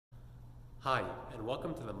Hi, and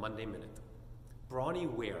welcome to the Monday Minute. Bronnie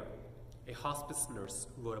Ware, a hospice nurse,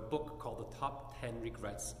 wrote a book called The Top 10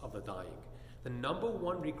 Regrets of the Dying. The number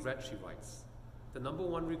one regret, she writes, the number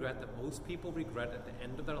one regret that most people regret at the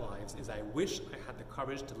end of their lives is, I wish I had the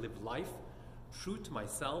courage to live life true to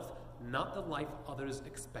myself, not the life others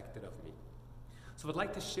expected of me. So I'd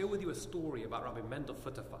like to share with you a story about Rabbi Mendel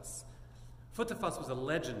Futerfas. Futerfas was a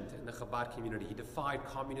legend in the Chabad community. He defied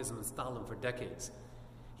communism and Stalin for decades.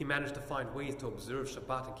 He managed to find ways to observe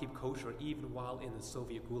Shabbat and keep kosher even while in the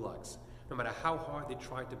Soviet gulags. No matter how hard they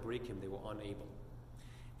tried to break him, they were unable.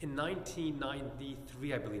 In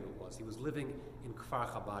 1993, I believe it was, he was living in Kfar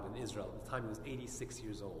Chabad in Israel. At the time, he was 86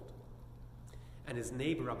 years old. And his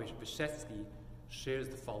neighbor, Rabbi Vyshetsky, shares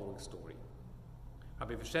the following story.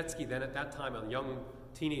 Rabbi Vyshetsky, then at that time a young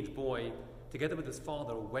teenage boy, together with his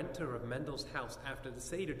father, went to Rav Mendel's house after the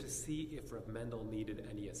Seder to see if Rav Mendel needed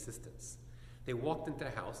any assistance. They walked into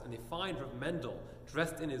the house and they find Rav Mendel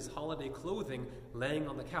dressed in his holiday clothing laying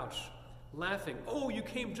on the couch, laughing. "Oh, you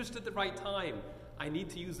came just at the right time. I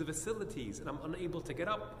need to use the facilities and I'm unable to get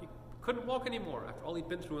up." He couldn't walk anymore after all he'd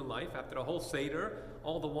been through in life, after the whole Seder,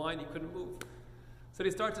 all the wine, he couldn't move. So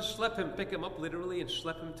they start to schlep him, pick him up literally and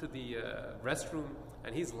schlep him to the restroom,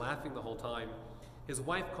 and he's laughing the whole time. His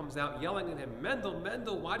wife comes out yelling at him,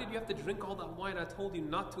 Mendel, why did you have to drink all that wine? I told you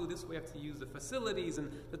not to. This way you have to use the facilities,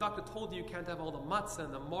 and the doctor told you can't have all the matzah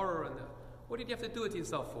and the maror, and what did you have to do it to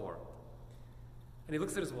yourself for?" And he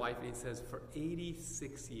looks at his wife and he says, "For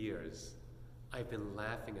 86 years, I've been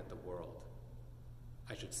laughing at the world.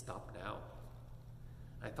 I should stop now."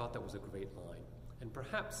 I thought that was a great line. And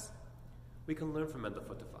perhaps we can learn from Mendel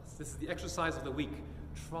Futerfas. This is the exercise of the week.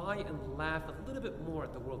 Try and laugh a little bit more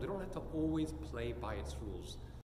at the world. You don't have to always play by its rules.